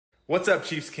What's up,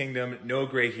 Chiefs Kingdom? Noah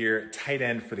Gray here, tight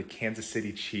end for the Kansas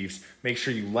City Chiefs. Make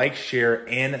sure you like, share,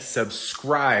 and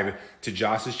subscribe to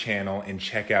Josh's channel and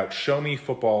check out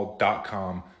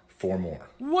showmefootball.com for more.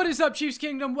 What is up, Chiefs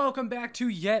Kingdom? Welcome back to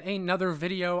yet another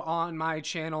video on my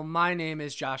channel. My name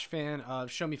is Josh Fan of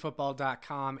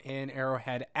showmefootball.com and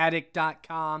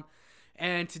arrowheadaddict.com.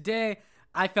 And today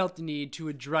I felt the need to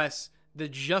address the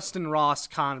Justyn Ross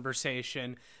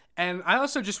conversation. And I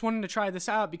also just wanted to try this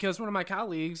out because one of my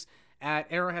colleagues at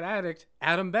Arrowhead Addict,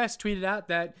 Adam Best, tweeted out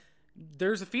that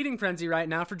there's a feeding frenzy right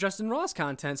now for Justyn Ross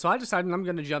content. So I decided I'm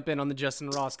going to jump in on the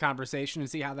Justyn Ross conversation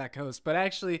and see how that goes. But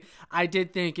actually, I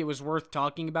did think it was worth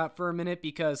talking about for a minute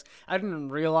because I didn't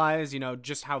realize,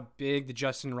 just how big the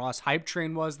Justyn Ross hype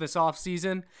train was this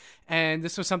offseason. And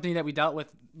this was something that we dealt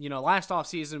with, last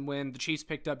offseason when the Chiefs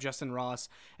picked up Justyn Ross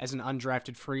as an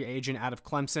undrafted free agent out of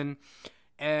Clemson.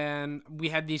 And we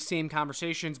had these same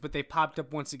conversations, but they popped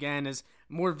up once again as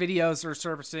more videos are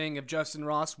surfacing of Justyn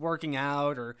Ross working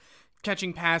out or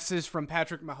catching passes from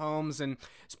Patrick Mahomes. And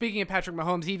speaking of Patrick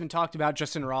Mahomes, he even talked about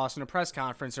Justyn Ross in a press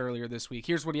conference earlier this week.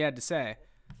 Here's what he had to say.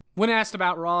 When asked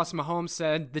about Ross, Mahomes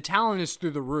said, "The talent is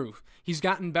through the roof. He's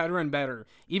gotten better and better.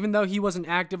 Even though he wasn't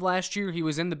active last year, he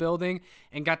was in the building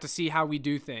and got to see how we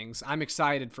do things. I'm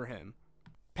excited for him."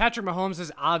 Patrick Mahomes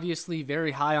is obviously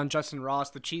very high on Justyn Ross.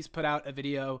 The Chiefs put out a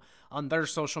video on their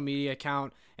social media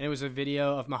account, and it was a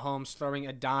video of Mahomes throwing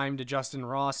a dime to Justyn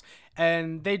Ross,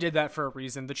 and they did that for a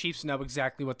reason. The Chiefs know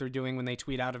exactly what they're doing when they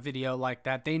tweet out a video like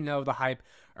that. They know the hype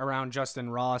around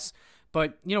Justyn Ross.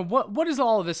 But, what is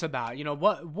all of this about?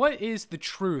 What is the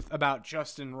truth about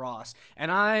Justyn Ross? And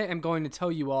I am going to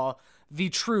tell you all the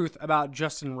truth about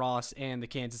Justyn Ross and the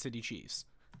Kansas City Chiefs.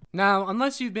 Now,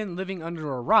 unless you've been living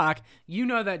under a rock, you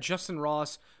know that Justyn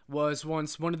Ross was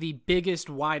once one of the biggest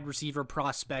wide receiver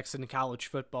prospects in college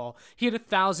football. He had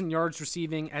 1,000 yards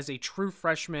receiving as a true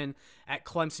freshman at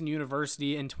Clemson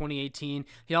University in 2018.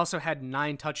 He also had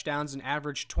 9 touchdowns and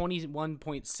averaged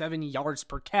 21.7 yards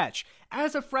per catch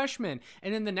as a freshman.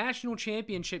 And in the national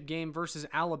championship game versus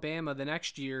Alabama the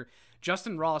next year,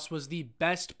 Justyn Ross was the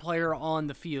best player on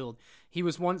the field. He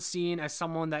was once seen as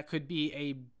someone that could be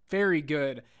a very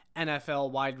good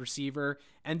NFL wide receiver,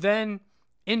 and then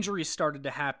injuries started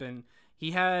to happen.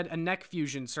 He had a neck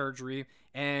fusion surgery,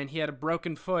 and he had a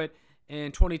broken foot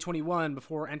in 2021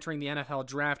 before entering the NFL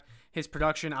draft. His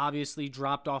production obviously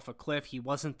dropped off a cliff. He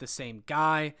wasn't the same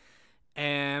guy,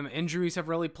 and injuries have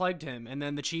really plagued him. And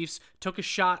then the Chiefs took a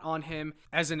shot on him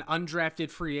as an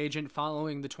undrafted free agent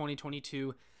following the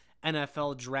 2022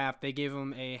 NFL draft. They gave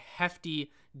him a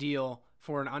hefty deal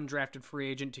for an undrafted free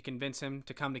agent to convince him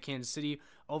to come to Kansas City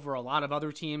over a lot of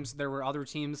other teams. There were other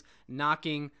teams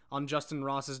knocking on Justyn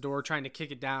Ross's door, trying to kick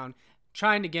it down,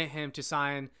 trying to get him to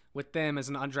sign with them as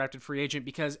an undrafted free agent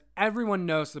because everyone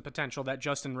knows the potential that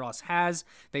Justyn Ross has.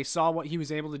 They saw what he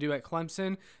was able to do at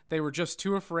Clemson. They were just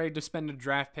too afraid to spend a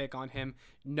draft pick on him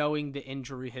knowing the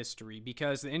injury history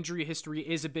because the injury history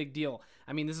is a big deal.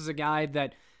 I mean, this is a guy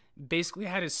that basically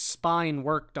had his spine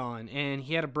worked on and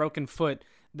he had a broken foot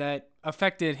that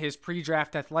affected his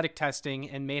pre-draft athletic testing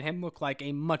and made him look like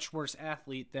a much worse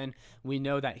athlete than we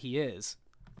know that he is.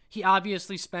 He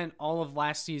obviously spent all of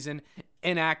last season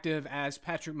inactive, as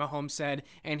Patrick Mahomes said,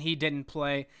 and he didn't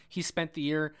play. He spent the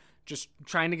year just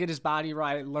trying to get his body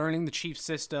right, learning the Chiefs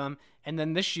system, and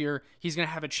then this year he's going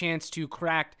to have a chance to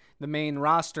crack the main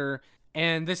roster,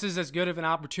 and this is as good of an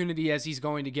opportunity as he's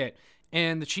going to get.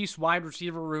 And the Chiefs wide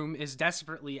receiver room is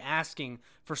desperately asking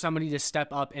for somebody to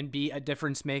step up and be a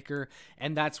difference maker,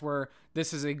 and that's where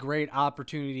this is a great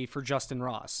opportunity for Justyn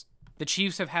Ross. The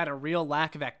Chiefs have had a real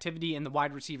lack of activity in the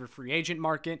wide receiver free agent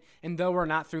market, and though we're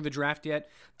not through the draft yet,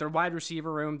 their wide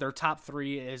receiver room, their top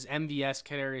 3 is MVS,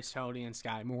 Kadarius Toney, and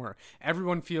Sky Moore.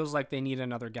 Everyone feels like they need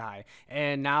another guy,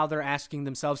 and now they're asking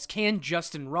themselves, can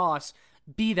Justyn Ross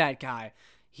be that guy?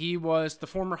 He was the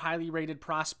former highly rated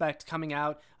prospect coming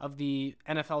out of the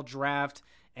NFL draft,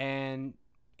 and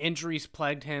injuries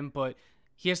plagued him, but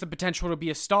he has the potential to be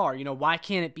a star. Why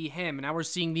can't it be him? And now we're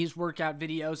seeing these workout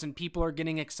videos, and people are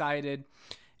getting excited,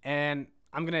 and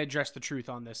I'm going to address the truth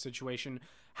on this situation,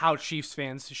 how Chiefs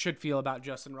fans should feel about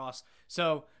Justyn Ross.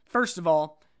 So, first of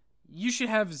all, you should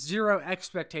have zero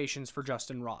expectations for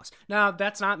Justyn Ross. Now,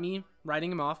 that's not me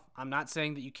writing him off. I'm not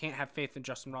saying that you can't have faith in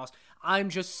Justyn Ross. I'm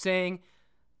just saying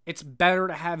it's better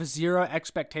to have zero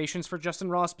expectations for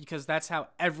Justyn Ross because that's how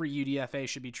every UDFA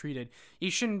should be treated. You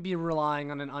shouldn't be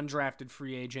relying on an undrafted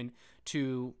free agent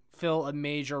to fill a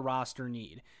major roster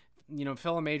need,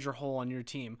 fill a major hole on your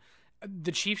team.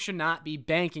 The Chiefs should not be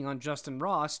banking on Justyn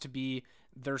Ross to be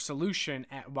their solution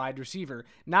at wide receiver.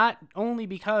 Not only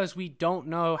because we don't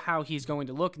know how he's going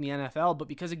to look in the NFL, but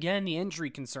because, again, the injury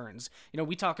concerns.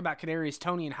 We talk about Kadarius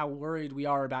Toney and how worried we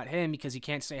are about him because he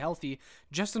can't stay healthy.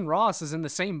 Justyn Ross is in the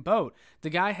same boat. The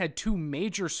guy had 2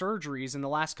 major surgeries in the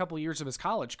last couple years of his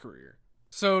college career.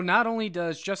 So not only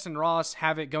does Justyn Ross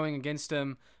have it going against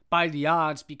him by the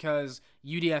odds because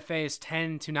UDFAs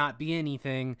tend to not be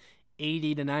anything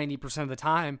 80 to 90% of the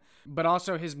time, but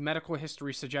also his medical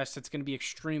history suggests it's going to be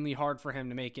extremely hard for him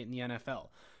to make it in the NFL.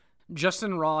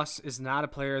 Justyn Ross is not a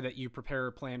player that you prepare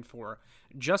or plan for.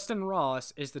 Justyn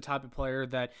Ross is the type of player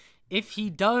that if he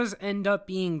does end up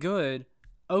being good,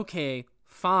 okay,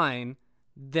 fine,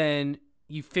 then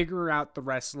you figure out the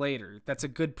rest later. That's a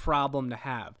good problem to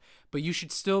have. But you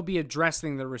should still be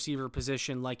addressing the receiver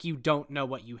position like you don't know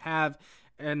what you have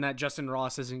and that Justyn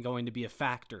Ross isn't going to be a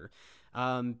factor.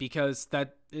 Because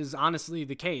that is honestly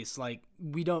the case.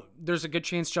 There's a good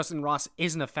chance Justyn Ross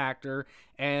isn't a factor,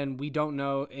 and we don't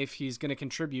know if he's going to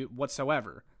contribute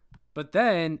whatsoever. But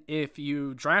then, if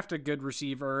you draft a good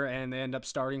receiver and they end up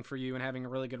starting for you and having a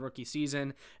really good rookie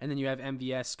season, and then you have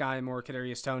MVS, Sky Moore,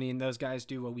 Kadarius Toney, and those guys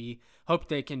do what we hope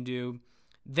they can do,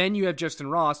 then you have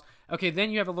Justyn Ross. Okay,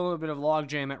 then you have a little bit of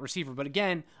logjam at receiver. But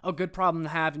again, a good problem to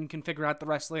have, and you can figure out the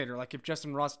rest later. Like if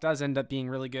Justyn Ross does end up being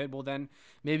really good, well then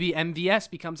maybe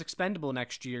MVS becomes expendable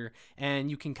next year,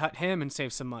 and you can cut him and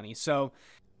save some money. So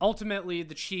ultimately,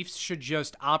 the Chiefs should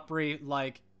just operate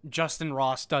like Justyn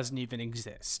Ross doesn't even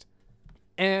exist.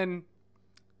 And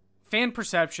fan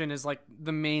perception is like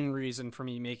the main reason for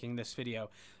me making this video.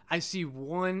 I see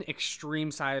one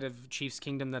extreme side of Chiefs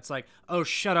Kingdom that's like, oh,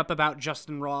 shut up about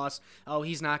Justyn Ross. Oh,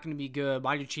 he's not going to be good.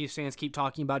 Why do Chiefs fans keep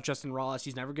talking about Justyn Ross?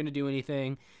 He's never going to do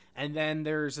anything. And then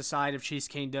there's a side of Chiefs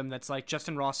Kingdom that's like,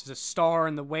 Justyn Ross is a star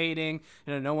in the waiting.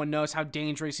 No one knows how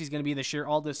dangerous he's going to be this year,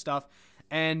 all this stuff.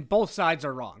 And both sides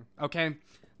are wrong, okay?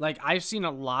 Like, I've seen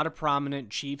a lot of prominent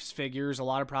Chiefs figures, a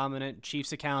lot of prominent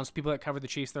Chiefs accounts, people that cover the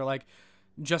Chiefs, they're like,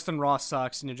 Justyn Ross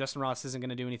sucks. Justyn Ross isn't going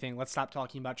to do anything. Let's stop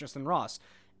talking about Justyn Ross.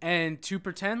 And to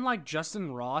pretend like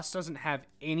Justyn Ross doesn't have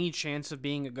any chance of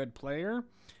being a good player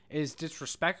is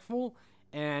disrespectful,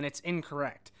 and it's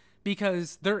incorrect.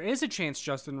 Because there is a chance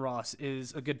Justyn Ross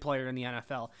is a good player in the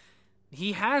NFL.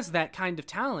 He has that kind of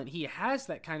talent. He has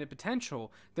that kind of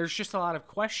potential. There's just a lot of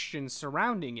questions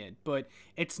surrounding it, but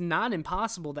it's not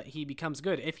impossible that he becomes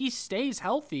good. If he stays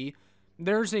healthy,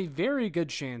 there's a very good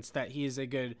chance that he is a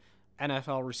good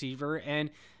NFL receiver.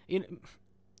 And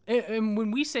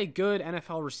when we say good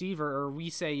NFL receiver, or we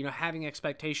say, having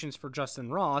expectations for Justyn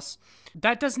Ross,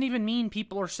 that doesn't even mean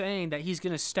people are saying that he's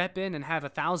going to step in and have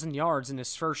 1,000 yards in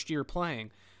his first year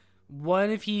playing. What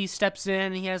if he steps in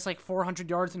and he has like 400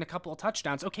 yards and a couple of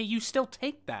touchdowns? Okay, you still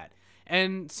take that.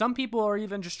 And some people are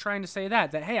even just trying to say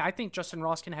that, hey, I think Justyn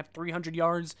Ross can have 300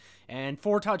 yards and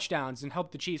 4 touchdowns and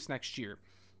help the Chiefs next year.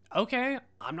 Okay,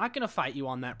 I'm not going to fight you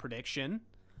on that prediction.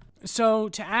 So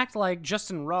to act like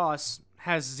Justyn Ross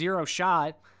has 0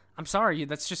 shot, I'm sorry,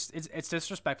 that's just, it's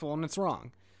disrespectful and it's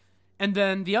wrong. And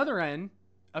then the other end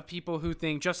of people who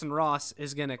think Justyn Ross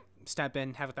is going to step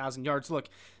in, have 1,000 yards, look,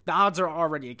 the odds are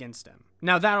already against him.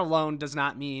 Now, that alone does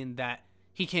not mean that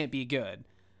he can't be good.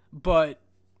 But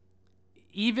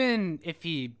even if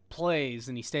he plays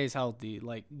and he stays healthy,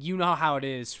 like, you know how it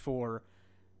is for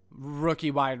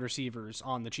rookie wide receivers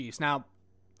on the Chiefs. Now,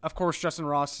 of course, Justyn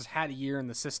Ross has had a year in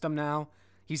the system now.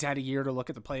 He's had a year to look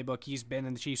at the playbook. He's been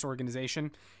in the Chiefs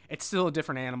organization. It's still a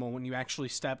different animal when you actually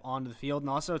step onto the field. And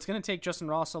also, it's going to take Justyn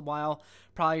Ross a while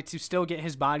probably to still get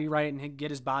his body right and get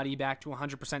his body back to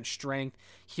 100% strength,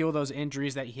 heal those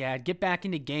injuries that he had, get back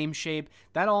into game shape.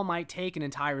 That all might take an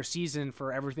entire season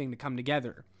for everything to come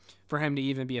together, for him to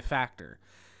even be a factor.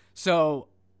 So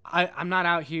I'm not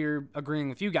out here agreeing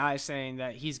with you guys saying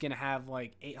that he's going to have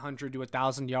like 800 to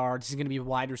 1,000 yards. He's going to be a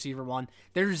wide receiver 1.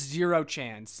 There's 0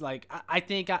 chance. Like, I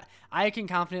think I can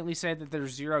confidently say that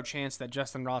there's 0 chance that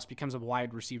Justyn Ross becomes a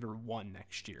wide receiver 1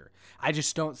 next year. I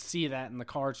just don't see that in the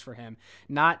cards for him.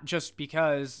 Not just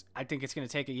because I think it's going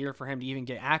to take a year for him to even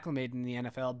get acclimated in the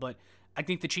NFL, but I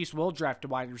think the Chiefs will draft a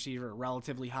wide receiver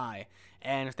relatively high.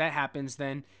 And if that happens,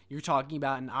 then you're talking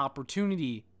about an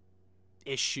opportunity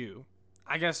issue.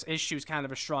 I guess issue is kind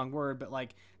of a strong word, but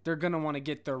like, they're going to want to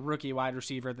get their rookie wide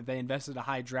receiver that they invested a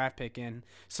high draft pick in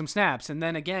some snaps. And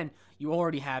then again, you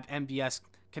already have MVS,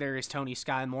 Kadarius Toney,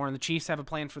 Sky Moore, and the Chiefs have a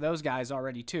plan for those guys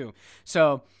already too.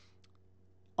 So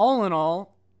all in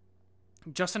all,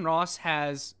 Justyn Ross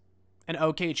has an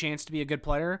okay chance to be a good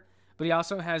player, but he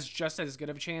also has just as good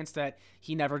of a chance that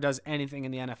he never does anything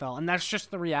in the NFL. And that's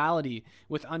just the reality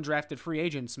with undrafted free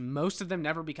agents. Most of them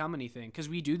never become anything, because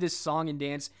we do this song and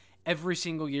dance every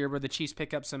single year where the Chiefs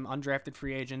pick up some undrafted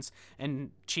free agents, and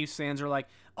Chiefs fans are like,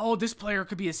 oh, this player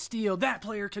could be a steal, that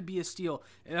player could be a steal.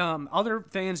 Other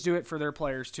fans do it for their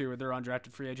players too, or their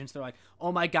undrafted free agents. They're like,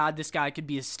 oh my God, this guy could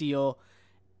be a steal.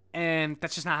 And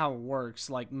that's just not how it works.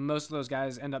 Like, most of those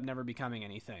guys end up never becoming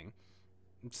anything.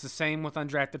 It's the same with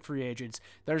undrafted free agents.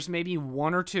 There's maybe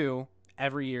one or two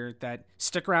every year that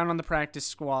stick around on the practice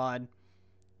squad,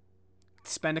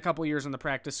 spend a couple years on the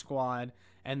practice squad,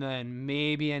 and then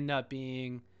maybe end up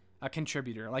being a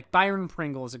contributor. Like Byron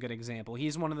Pringle is a good example.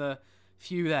 He's one of the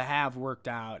few that have worked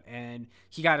out, and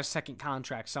he got a second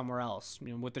contract somewhere else,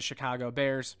 with the Chicago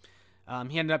Bears.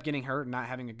 He ended up getting hurt and not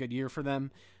having a good year for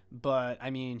them. But, I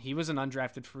mean, he was an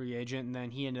undrafted free agent, and then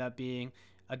he ended up being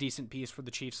a decent piece for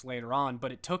the Chiefs later on.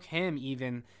 But it took him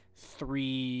even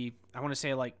 2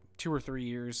 or 3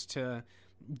 years to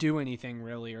do anything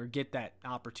really, or get that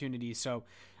opportunity. So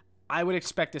I would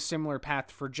expect a similar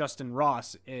path for Justyn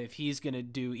Ross if he's going to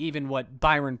do even what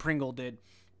Byron Pringle did.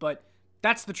 But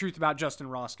that's the truth about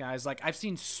Justyn Ross, guys. Like, I've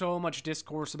seen so much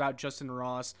discourse about Justyn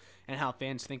Ross and how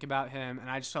fans think about him, and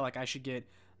I just felt like I should get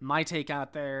my take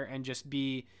out there and just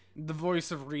be the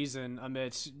voice of reason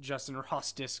amidst Justyn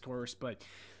Ross discourse. But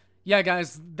yeah,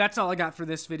 guys, that's all I got for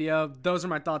this video. Those are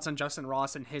my thoughts on Justyn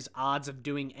Ross and his odds of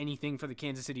doing anything for the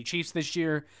Kansas City Chiefs this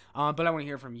year. But I want to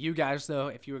hear from you guys, though.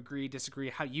 If you agree, disagree,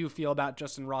 how you feel about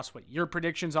Justyn Ross, what your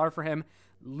predictions are for him,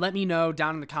 let me know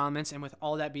down in the comments. And with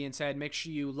all that being said, make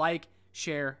sure you like,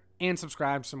 share, and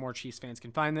subscribe so more Chiefs fans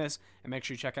can find this. And make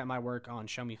sure you check out my work on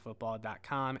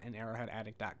showmefootball.com and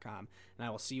arrowheadaddict.com. And I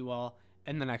will see you all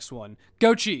in the next one.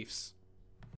 Go Chiefs!